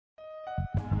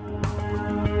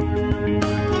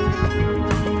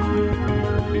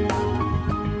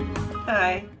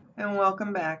Hi, and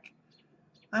welcome back.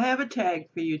 I have a tag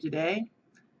for you today.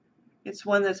 It's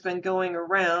one that's been going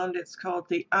around. It's called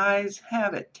the Eyes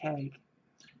Have It tag.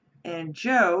 And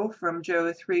Joe from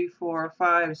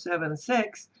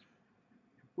Joe34576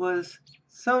 was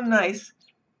so nice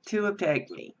to have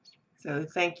tagged me. So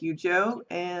thank you, Joe,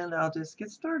 and I'll just get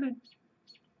started.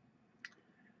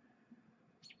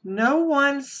 No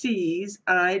one sees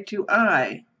eye to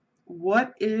eye.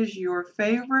 What is your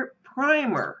favorite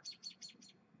primer?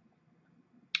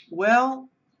 Well,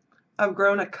 I've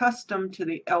grown accustomed to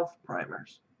the e.l.f.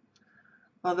 primers.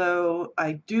 Although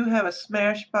I do have a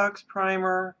Smashbox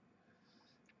primer,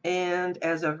 and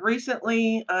as of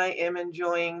recently, I am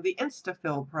enjoying the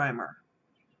Instafill primer.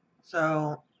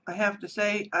 So I have to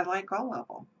say I like all of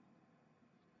them.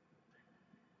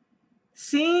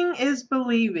 Seeing is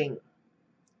believing.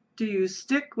 Do you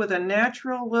stick with a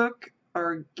natural look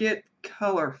or get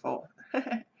colorful?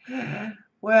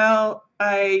 Well,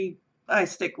 I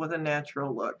stick with a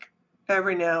natural look.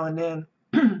 Every now and then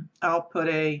I'll put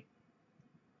a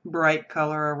bright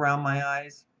color around my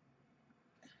eyes.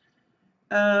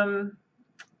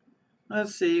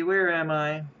 Let's see, where am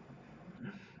I?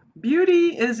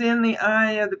 Beauty is in the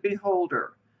eye of the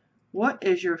beholder. What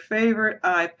is your favorite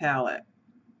eye palette?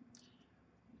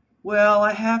 Well,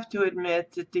 I have to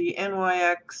admit that the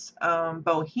NYX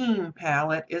Boheme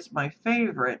palette is my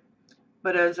favorite,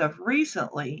 but as of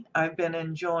recently, I've been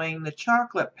enjoying the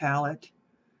chocolate palette,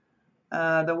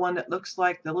 the one that looks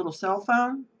like the little cell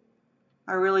phone.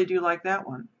 I really do like that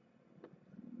one.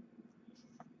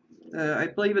 I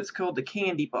believe it's called the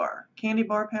Candy Bar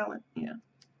palette. Yeah.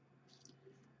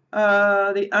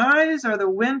 The eyes are the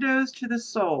windows to the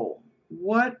soul.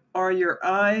 What are your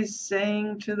eyes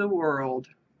saying to the world?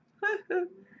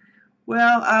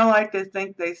 Well, I like to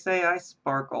think they say I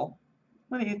sparkle.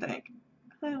 What do you think?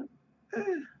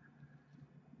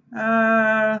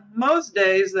 Most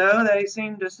days, though, they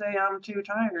seem to say I'm too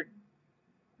tired.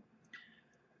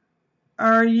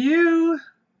 Are you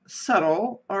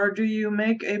subtle, or do you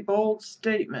make a bold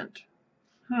statement?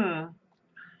 I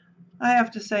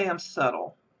have to say I'm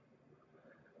subtle.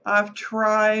 I've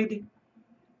tried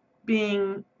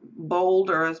being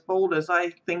bold, or as bold as I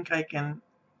think I can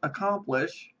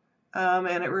accomplish,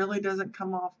 and it really doesn't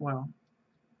come off well.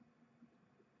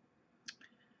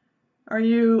 Are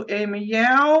you a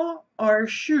meow or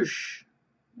shush?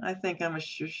 I think I'm a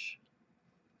shush.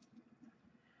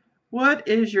 What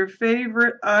is your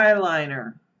favorite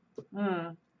eyeliner?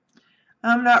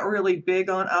 I'm not really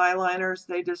big on eyeliners.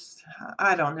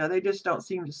 I don't know, they just don't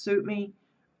seem to suit me.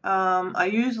 I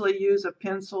usually use a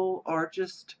pencil or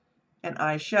just an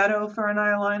eyeshadow for an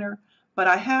eyeliner, but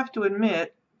I have to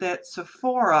admit that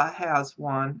Sephora has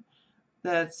one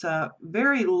that's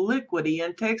very liquidy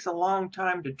and takes a long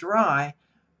time to dry,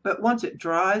 but once it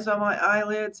dries on my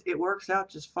eyelids, it works out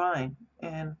just fine,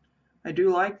 and I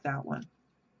do like that one.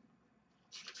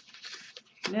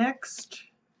 Next,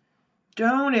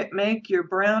 don't it make your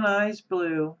brown eyes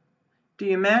blue? Do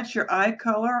you match your eye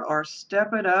color or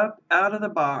step it up out of the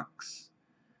box?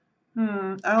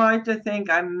 I like to think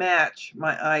I match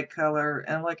my eye color,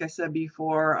 and like I said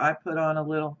before, I put on a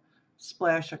little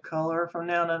splash of color from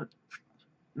now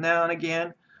and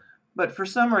again. But for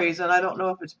some reason, I don't know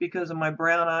if it's because of my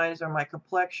brown eyes or my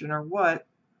complexion or what,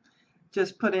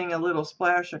 just putting a little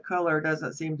splash of color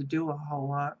doesn't seem to do a whole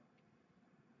lot.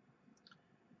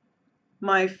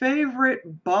 My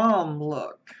favorite balm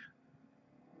look.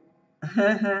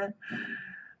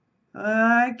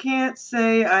 I can't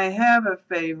say I have a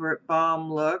favorite balm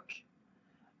look.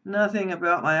 Nothing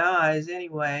about my eyes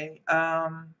anyway.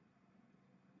 My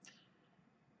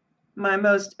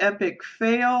most epic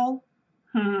fail?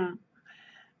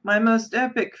 My most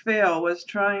epic fail was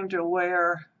trying to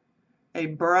wear a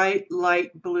bright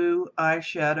light blue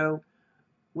eyeshadow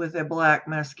with a black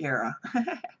mascara.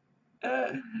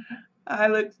 I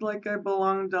looked like I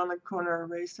belonged on the corner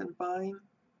of Race and Vine.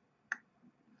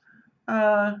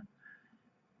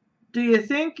 Do you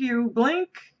think you blink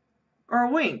or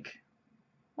wink?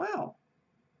 Well,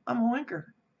 I'm a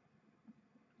winker.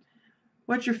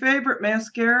 What's your favorite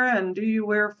mascara, and do you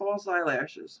wear false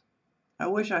eyelashes? I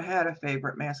wish I had a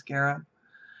favorite mascara.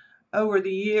 Over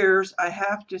the years, I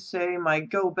have to say my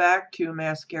go-back-to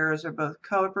mascaras are both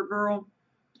CoverGirl,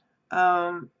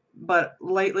 but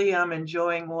lately I'm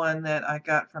enjoying one that I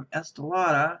got from Estee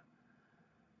Lauder.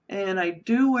 And I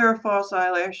do wear false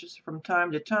eyelashes from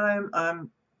time to time.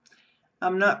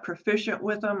 I'm not proficient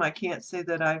with them. I can't say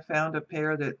that I found a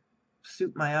pair that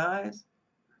suit my eyes,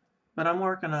 but I'm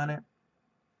working on it.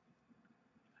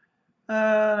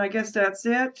 I guess that's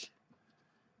it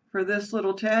for this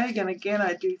little tag. And again,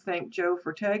 I do thank Joe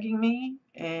for tagging me.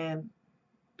 And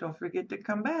don't forget to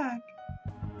come back.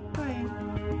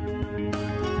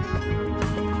 Bye.